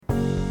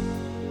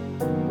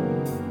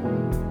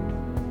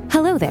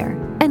there,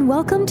 and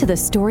welcome to the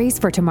Stories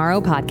for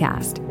Tomorrow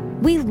podcast.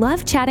 We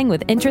love chatting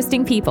with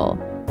interesting people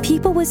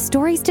with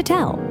stories to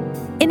tell.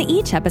 In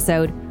each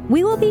episode,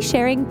 we will be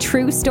sharing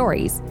true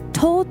stories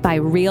told by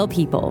real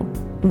people.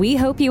 We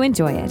hope you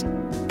enjoy it.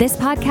 This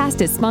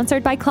podcast is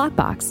sponsored by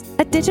Clockbox,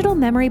 a digital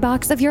memory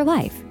box of your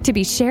life to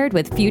be shared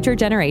with future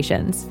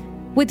generations.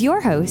 With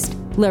your host,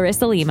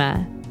 Larissa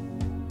Lima.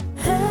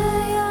 Hey,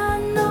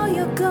 I know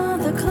you're gone,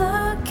 the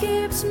clock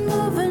keeps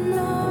moving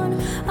on.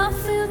 I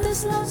feel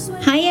this lost.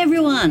 Hi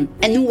everyone,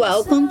 and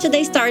welcome to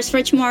the Stars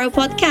for Tomorrow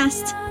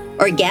podcast.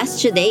 Our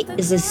guest today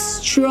is a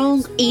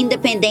strong,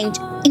 independent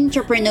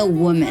entrepreneur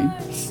woman.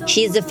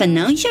 She is a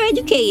financial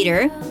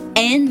educator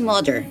and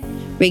mother.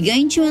 We're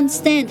going to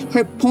understand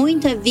her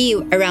point of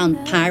view around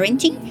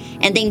parenting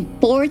and the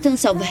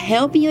importance of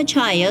helping your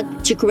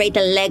child to create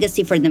a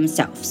legacy for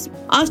themselves.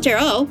 After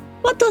all,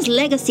 what does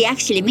legacy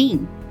actually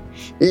mean?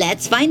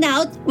 Let's find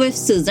out with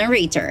Susan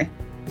Ritter.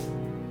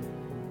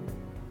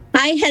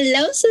 Hi,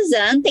 hello,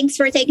 Susan. Thanks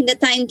for taking the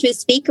time to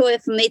speak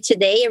with me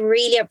today. I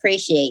really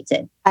appreciate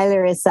it. Hi,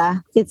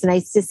 Larissa. It's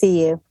nice to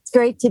see you. It's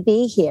great to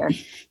be here.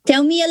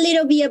 Tell me a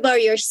little bit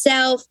about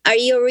yourself. Are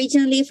you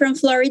originally from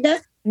Florida?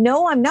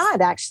 No, I'm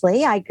not,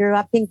 actually. I grew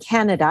up in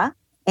Canada,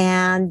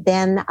 and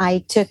then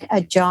I took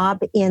a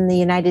job in the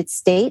United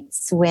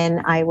States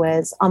when I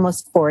was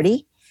almost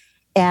 40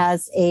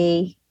 as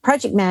a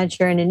project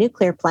manager in a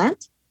nuclear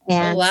plant,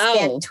 and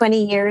spent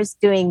 20 years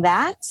doing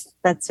that.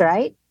 That's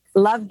right.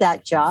 Loved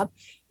that job.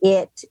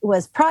 It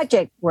was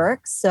project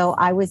work, so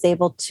I was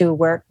able to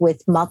work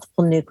with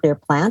multiple nuclear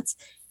plants,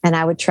 and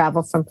I would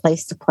travel from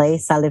place to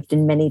place. I lived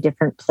in many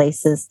different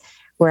places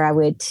where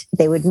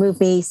they would move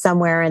me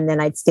somewhere, and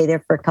then I'd stay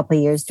there for a couple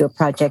of years, do a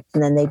project,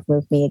 and then they'd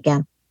move me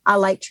again. I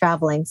like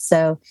traveling,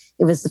 so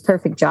it was the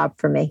perfect job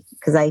for me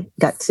because I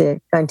got to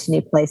go into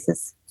new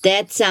places.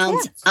 That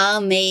sounds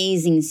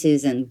amazing,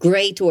 Susan.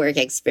 Great work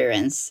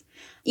experience.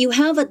 You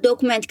have a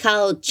document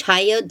called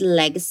Child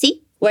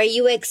Legacy, where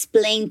you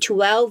explain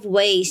 12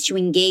 ways to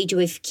engage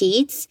with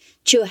kids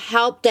to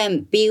help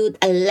them build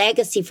a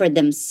legacy for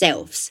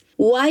themselves.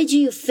 Why do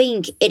you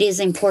think it is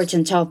an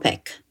important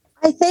topic?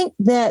 I think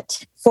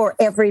that for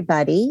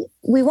everybody,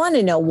 we want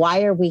to know,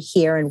 why are we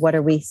here and what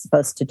are we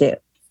supposed to do?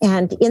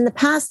 And in the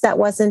past, that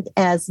wasn't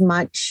as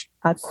much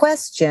a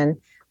question.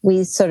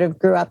 We sort of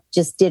grew up,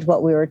 just did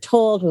what we were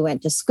told. We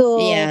went to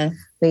school. Yeah.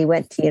 We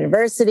went to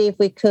university if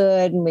we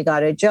could, and we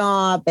got a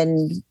job,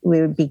 and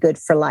we would be good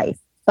for life.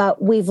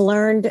 But we've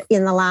learned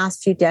in the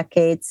last few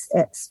decades,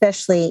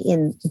 especially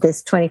in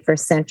this 21st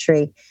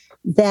century,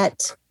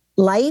 that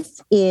life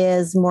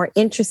is more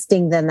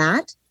interesting than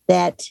that.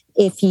 That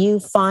if you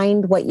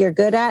find what you're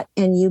good at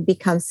and you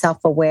become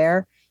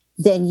self-aware,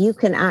 then you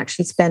can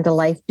actually spend a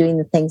life doing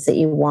the things that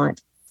you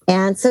want.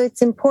 And so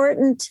it's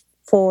important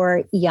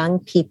for young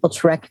people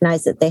to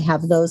recognize that they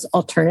have those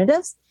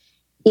alternatives.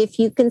 If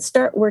you can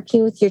start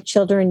working with your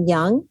children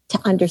young to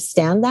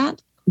understand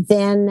that,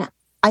 then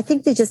I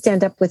think they just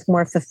end up with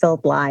more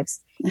fulfilled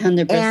lives.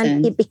 100%.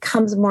 And it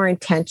becomes more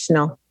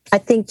intentional. I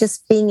think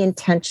just being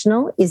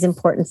intentional is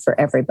important for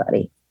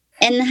everybody.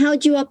 And how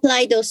do you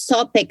apply those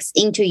topics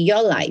into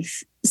your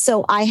life?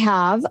 So I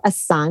have a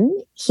son.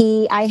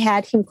 I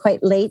had him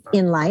quite late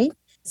in life.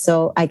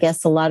 So I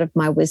guess a lot of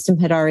my wisdom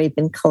had already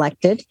been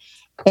collected.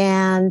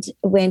 And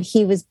when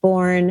he was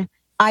born,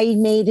 I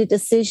made a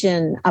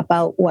decision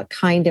about what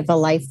kind of a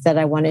life that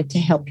I wanted to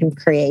help him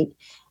create.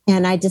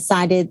 And I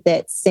decided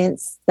that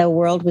since the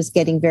world was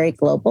getting very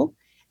global,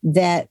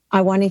 that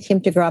I wanted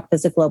him to grow up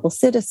as a global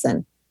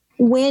citizen.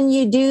 When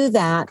you do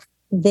that,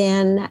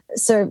 then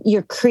sort of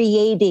you're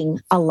creating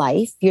a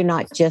life. You're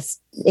not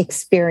just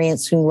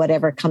experiencing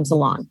whatever comes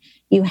along.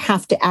 You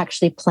have to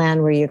actually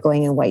plan where you're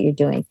going and what you're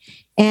doing.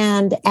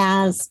 And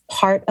as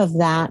part of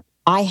that,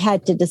 I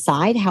had to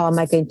decide, how am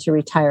I going to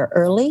retire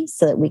early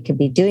so that we could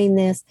be doing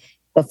this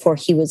before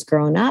he was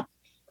grown up?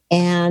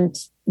 And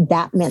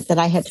that meant that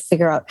I had to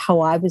figure out how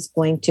I was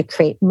going to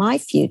create my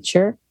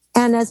future.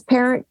 And as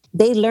parent,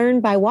 they learn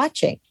by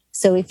watching.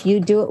 So if you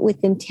do it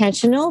with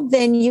intentional,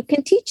 then you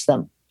can teach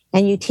them.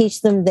 And you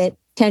teach them that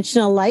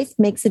intentional life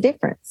makes a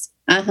difference.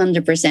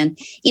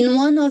 100%. In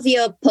one of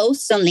your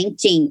posts on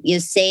LinkedIn, you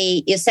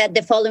said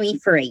the following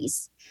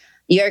phrase: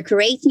 "You're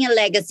creating a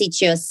legacy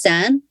to your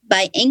son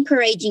by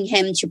encouraging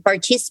him to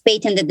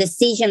participate in the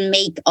decision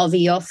make of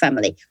your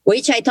family,"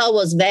 which I thought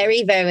was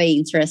very, very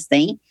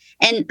interesting.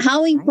 And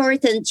how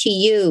important to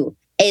you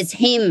is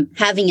him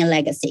having a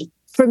legacy?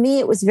 For me,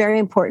 it was very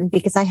important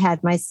because I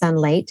had my son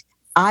late.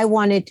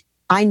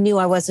 I knew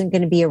I wasn't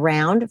going to be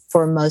around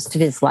for most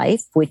of his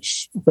life,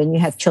 which when you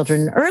have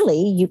children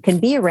early, you can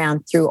be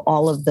around through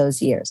all of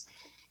those years.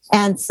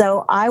 And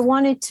so I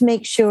wanted to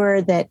make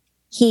sure that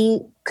he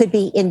could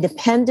be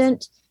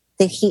independent,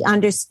 that he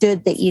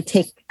understood that you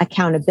take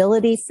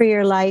accountability for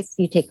your life,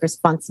 you take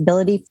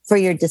responsibility for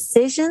your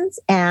decisions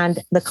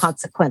and the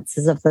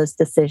consequences of those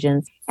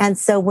decisions. And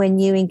so when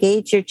you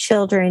engage your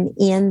children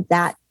in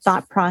that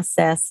thought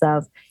process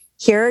of,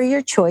 here are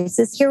your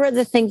choices, here are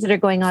the things that are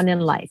going on in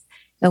life,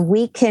 and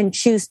we can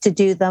choose to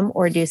do them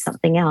or do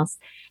something else.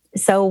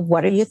 So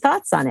what are your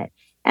thoughts on it?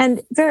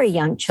 And very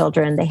young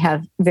children, they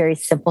have very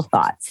simple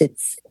thoughts.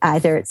 It's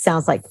either it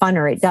sounds like fun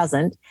or it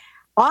doesn't.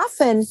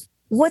 Often,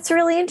 what's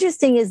really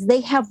interesting is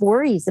they have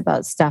worries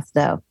about stuff,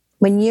 though.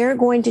 When you're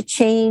going to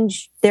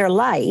change their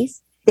life,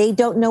 they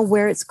don't know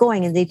where it's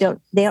going, and they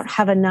don't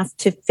have enough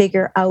to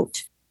figure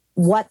out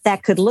what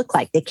that could look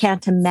like. They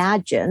can't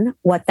imagine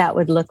what that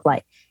would look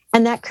like.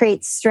 And that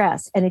creates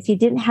stress. And if you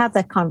didn't have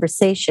that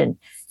conversation,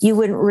 you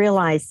wouldn't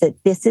realize that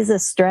this is a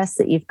stress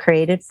that you've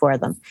created for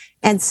them.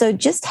 And so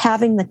just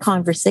having the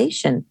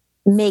conversation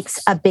makes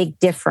a big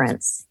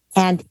difference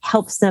and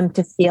helps them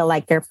to feel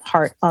like they're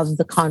part of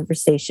the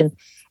conversation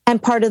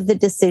and part of the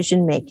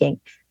decision making,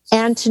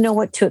 and to know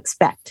what to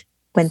expect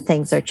when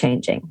things are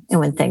changing and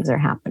when things are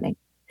happening.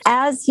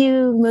 As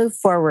you move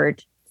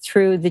forward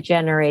through the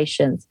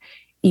generations,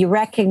 you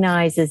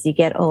recognize as you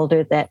get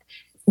older that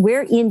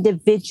we're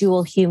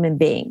individual human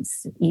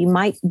beings. You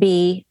might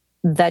be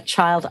the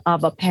child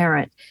of a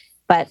parent,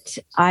 but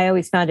I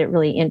always found it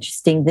really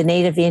interesting. The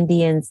Native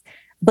Indians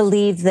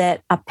believe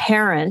that a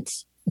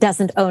parent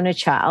doesn't own a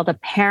child. A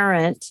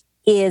parent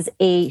is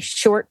a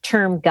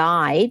short-term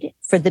guide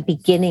for the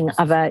beginning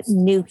of a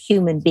new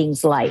human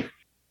being's life.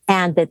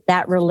 And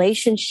that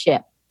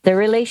relationship, the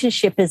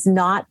relationship is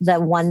not the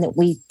one that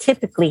we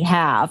typically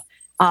have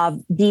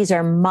of these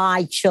are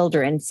my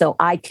children, so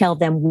I tell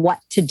them what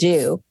to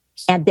do,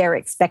 and they're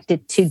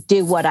expected to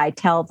do what I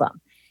tell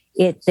them.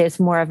 There's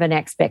more of an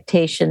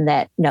expectation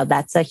that, no,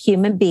 that's a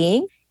human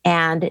being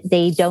and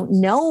they don't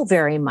know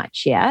very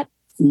much yet.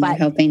 But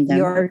helping them.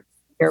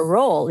 Your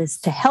role is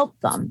to help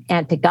them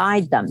and to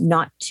guide them,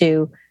 not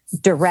to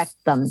direct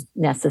them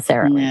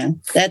necessarily. Yeah,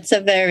 that's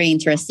a very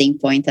interesting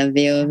point of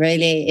view.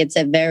 Really, it's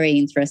a very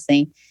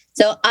interesting.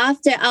 So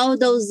after all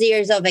those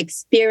years of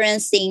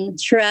experiencing,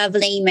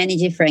 traveling many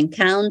different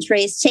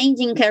countries,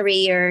 changing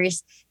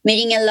careers,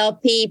 meeting a lot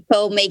of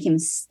people, making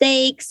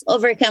mistakes,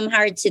 overcome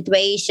hard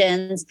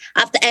situations,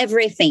 after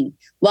everything,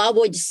 what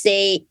would you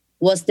say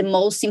was the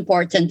most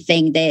important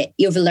thing that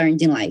you've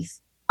learned in life?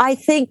 I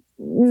think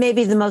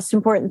maybe the most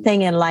important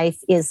thing in life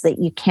is that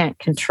you can't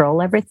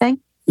control everything.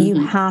 Mm-hmm.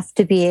 You have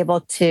to be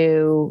able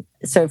to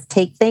sort of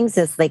take things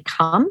as they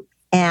come,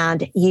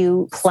 and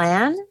you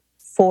plan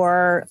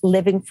for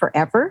living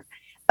forever,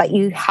 but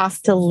you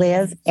have to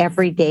live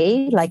every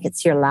day like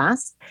it's your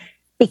last,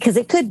 because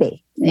it could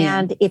be. Yeah.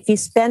 And if you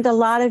spend a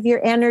lot of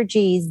your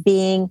energies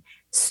being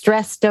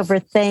stressed over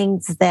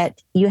things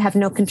that you have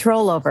no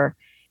control over,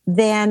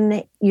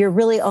 then you're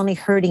really only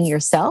hurting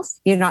yourself.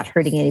 You're not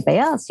hurting anybody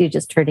else. You're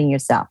just hurting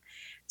yourself.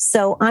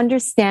 So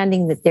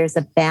understanding that there's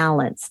a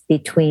balance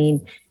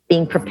between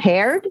being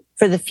prepared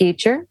for the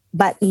future,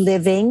 but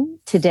living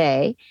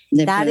today,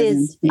 that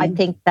is, I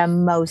think, the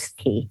most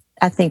key.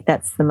 I think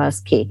that's the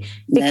most key,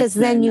 because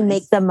then you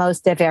make the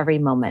most of every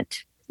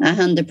moment.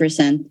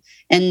 100%.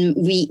 And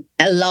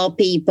a lot of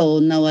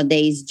people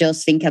nowadays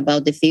just think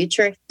about the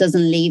future,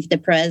 doesn't leave the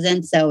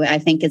present. So I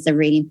think it's a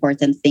really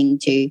important thing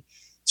to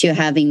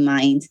have in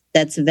mind.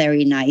 That's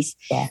very nice.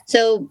 Yeah.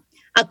 So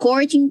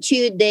according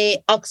to the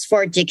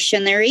Oxford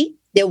Dictionary,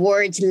 the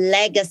word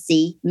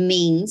legacy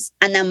means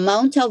an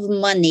amount of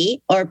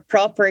money or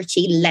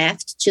property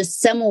left to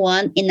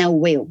someone in a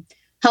will.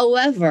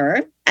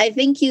 However, I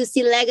think you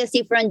see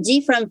legacy from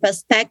different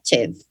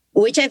perspective,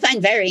 which I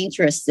find very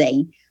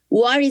interesting.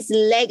 What is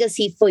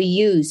legacy for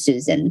you,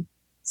 Susan?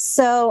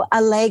 So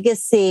a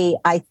legacy,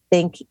 I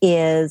think,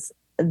 is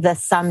the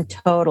sum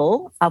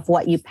total of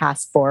what you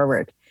pass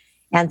forward.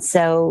 And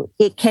so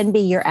it can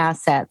be your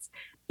assets.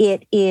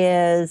 It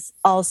is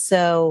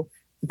also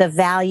the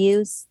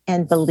values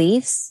and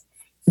beliefs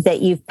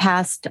that you've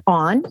passed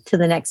on to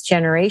the next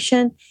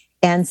generation.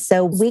 And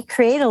so we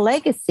create a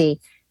legacy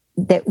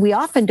that we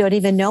often don't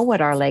even know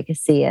what our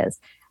legacy is.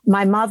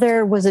 My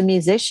mother was a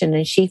musician,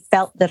 and she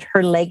felt that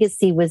her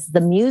legacy was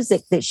the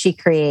music that she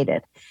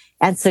created.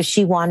 And so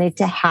she wanted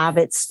to have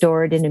it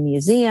stored in a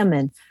museum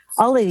and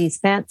all of these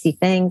fancy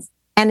things.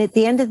 And at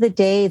the end of the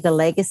day, the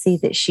legacy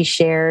that she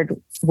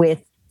shared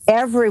with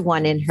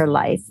everyone in her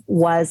life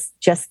was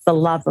just the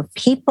love of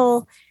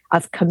people,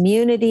 of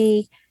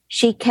community.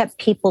 She kept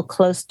people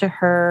close to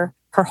her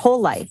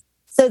whole life.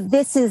 So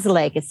this is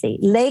legacy.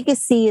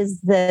 Legacy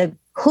is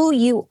who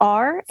you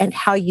are and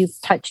how you've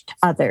touched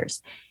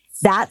others.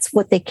 That's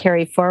what they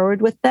carry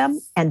forward with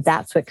them, and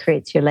that's what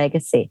creates your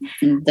legacy.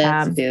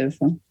 That's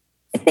beautiful.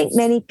 I think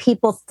many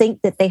people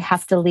think that they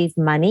have to leave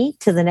money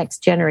to the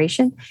next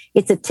generation.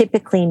 It's a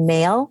typically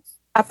male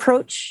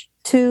approach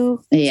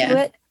to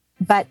it,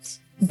 but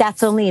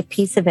that's only a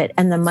piece of it.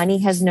 And the money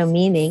has no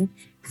meaning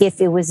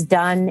if it was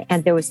done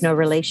and there was no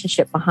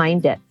relationship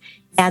behind it.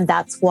 And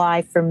that's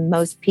why for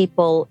most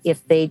people,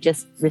 if they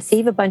just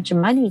receive a bunch of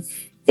money,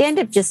 they end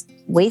up just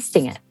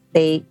wasting it.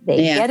 They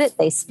get it,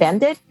 they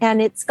spend it,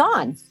 and it's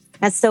gone.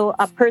 And so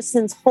a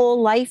person's whole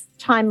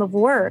lifetime of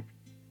work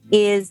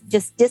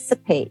just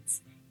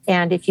dissipates.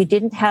 And if you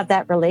didn't have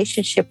that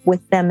relationship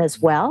with them as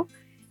well,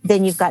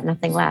 then you've got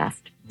nothing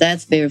left.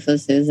 That's beautiful,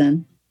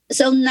 Susan.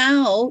 So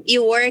now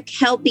you work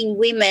helping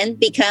women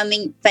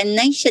becoming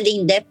financially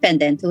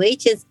independent,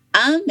 which is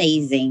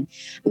Amazing.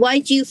 Why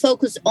do you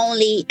focus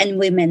only on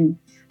women?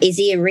 Is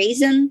there a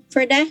reason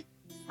for that?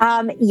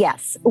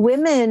 Yes,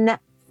 women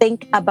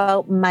think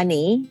about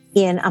money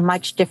in a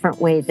much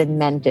different way than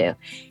men do.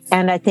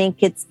 And I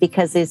think it's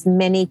because there's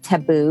many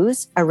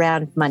taboos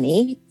around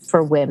money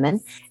for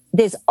women.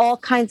 There's all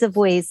kinds of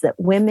ways that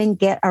women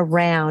get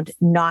around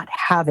not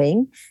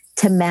having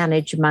to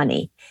manage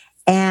money.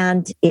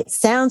 And it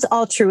sounds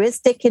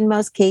altruistic in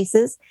most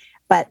cases,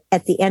 but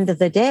at the end of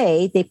the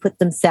day, they put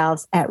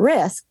themselves at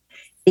risk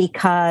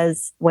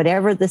because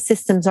whatever the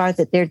systems are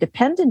that they're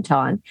dependent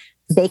on,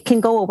 they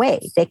can go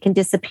away, they can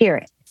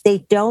disappear. They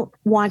don't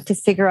want to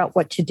figure out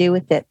what to do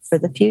with it for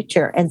the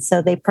future. And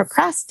so they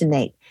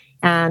procrastinate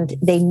and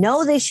they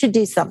know they should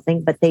do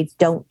something, but they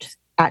don't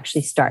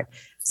actually start.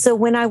 So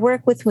when I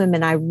work with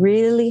women, I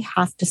really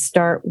have to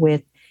start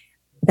with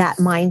that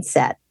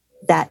mindset,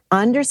 that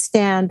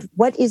understand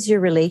what is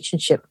your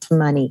relationship to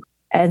money.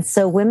 And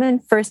so women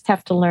first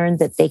have to learn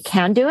that they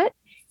can do it.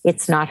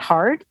 It's not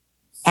hard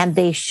and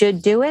they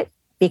should do it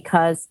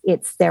because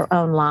it's their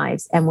own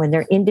lives. And when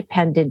they're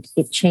independent,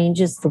 it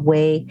changes the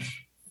way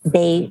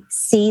they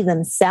see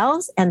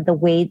themselves and the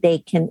way they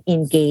can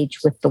engage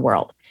with the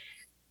world.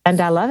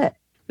 And I love it.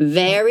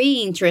 Very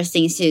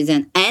interesting,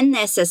 Susan, and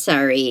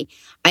necessary.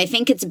 I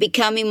think it's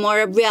becoming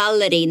more a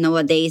reality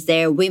nowadays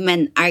that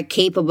women are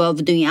capable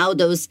of doing all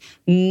those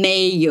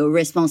male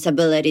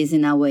responsibilities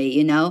in a way,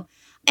 you know?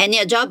 And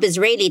your job is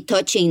really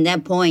touching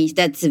that point.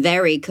 That's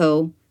very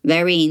cool.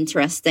 Very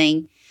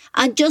interesting.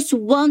 Just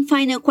one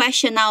final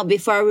question now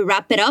before we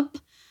wrap it up.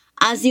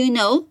 As you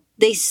know,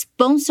 the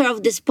sponsor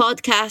of this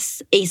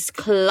podcast is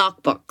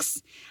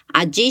Clockbox,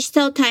 a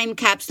digital time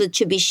capsule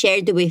to be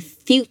shared with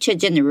future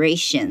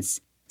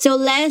generations. So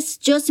let's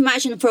just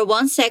imagine for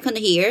 1 second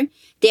here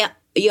that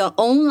your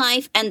own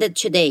life ended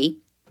today,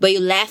 but you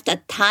left a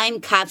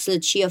time capsule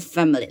to your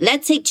family.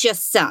 Let's say to your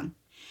son.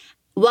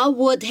 What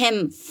would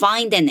him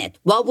find in it?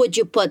 What would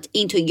you put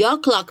into your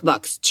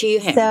Clockbox to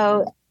him?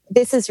 So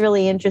this is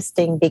really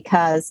interesting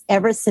because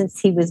ever since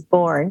he was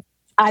born,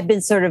 I've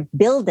been sort of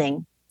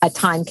building a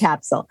time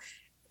capsule.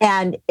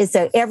 And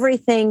so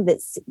everything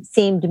that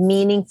seemed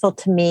meaningful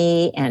to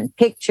me and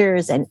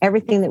pictures and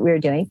everything that we were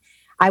doing,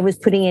 I was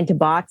putting into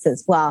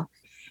boxes. Well,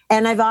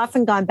 and I've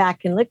often gone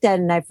back and looked at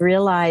it and I've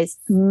realized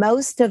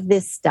most of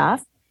this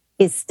stuff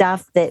is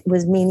stuff that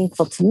was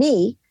meaningful to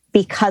me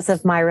because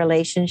of my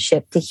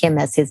relationship to him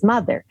as his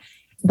mother.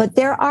 But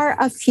there are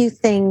a few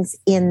things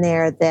in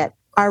there that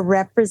are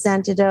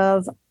representative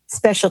of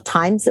special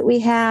times that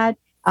we had,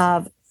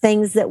 of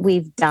things that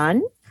we've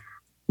done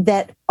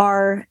that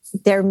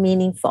they're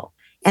meaningful.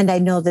 And I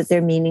know that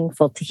they're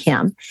meaningful to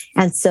him.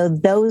 And so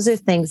those are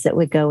things that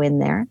would go in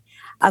there.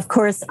 Of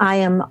course, I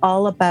am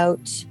all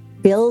about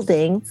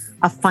building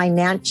a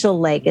financial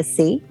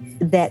legacy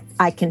that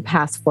I can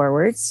pass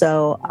forward.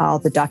 So all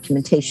the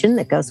documentation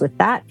that goes with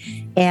that.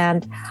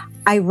 And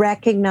I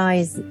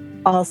recognize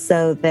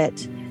also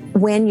that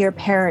when your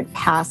parent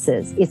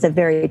passes, it's a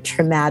very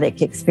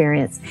traumatic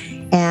experience.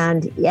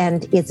 And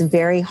it's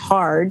very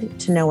hard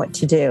to know what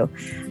to do,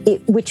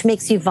 which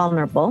makes you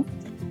vulnerable.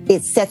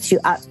 It sets you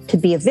up to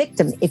be a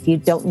victim if you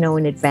don't know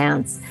in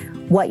advance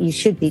what you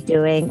should be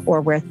doing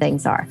or where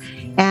things are.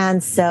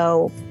 And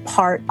so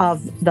part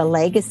of the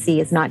legacy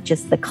is not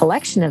just the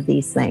collection of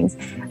these things,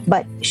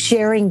 but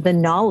sharing the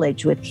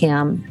knowledge with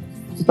him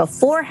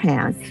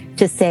beforehand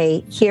to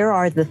say, here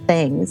are the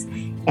things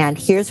and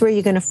here's where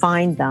you're going to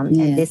find them.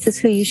 Yes. And this is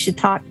who you should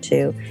talk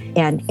to.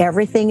 And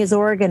everything is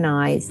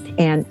organized,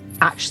 and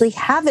actually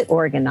have it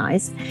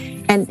organized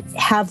and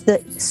have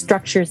the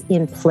structures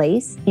in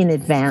place in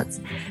advance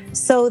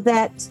so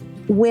that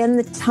when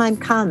the time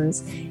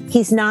comes,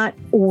 he's not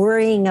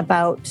worrying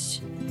about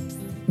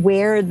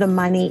where the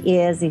money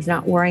is. He's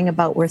not worrying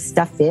about where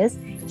stuff is.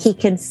 He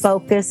can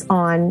focus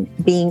on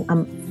being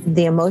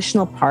the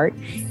emotional part,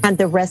 and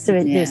the rest of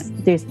it,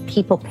 there's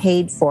people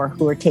paid for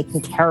who are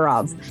taken care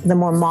of. The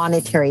more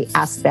monetary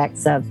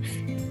aspects of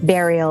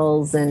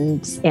burials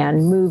and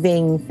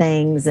moving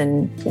things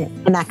and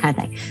that kind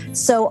of thing.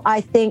 So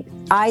I think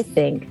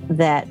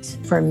that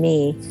for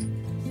me,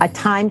 a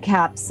time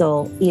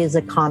capsule is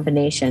a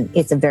combination.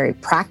 It's a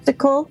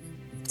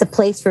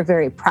place for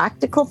very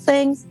practical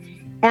things,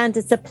 and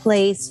it's a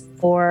place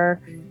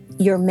for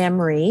your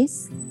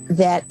memories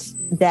that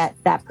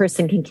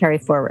person can carry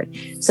forward.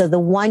 So the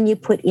one you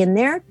put in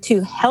there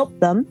to help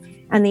them,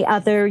 and the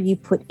other you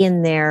put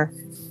in there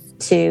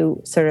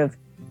to sort of,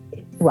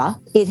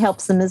 well, it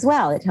helps them as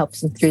well. It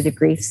helps them through the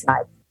grief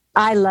side.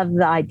 I love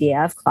the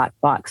idea of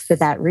Clockbox for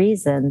that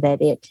reason,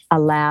 that it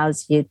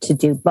allows you to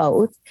do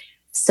both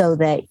so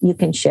that you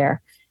can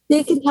share.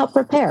 You can help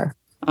prepare.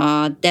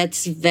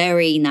 That's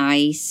very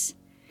nice.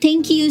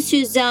 Thank you,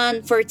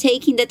 Susan, for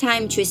taking the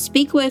time to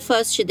speak with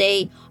us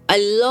today. I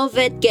love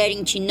it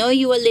getting to know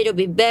you a little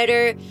bit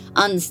better,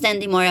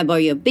 understanding more about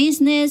your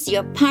business,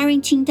 your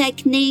parenting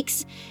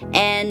techniques,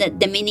 and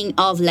the meaning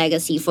of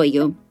legacy for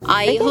you.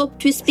 I hope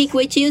to speak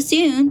with you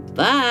soon.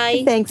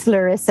 Bye. Thanks,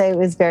 Larissa. It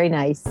was very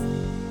nice.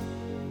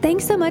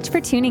 Thanks so much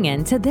for tuning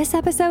in to this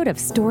episode of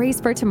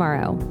Stories for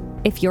Tomorrow.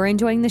 If you're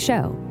enjoying the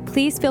show,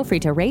 please feel free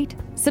to rate,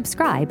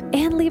 subscribe,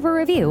 and leave a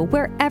review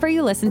wherever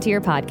you listen to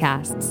your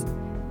podcasts.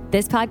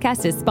 This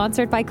podcast is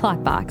sponsored by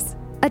Clockbox,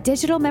 a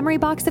digital memory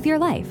box of your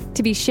life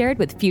to be shared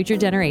with future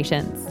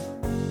generations.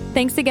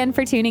 Thanks again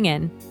for tuning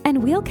in,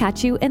 and we'll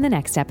catch you in the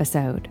next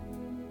episode.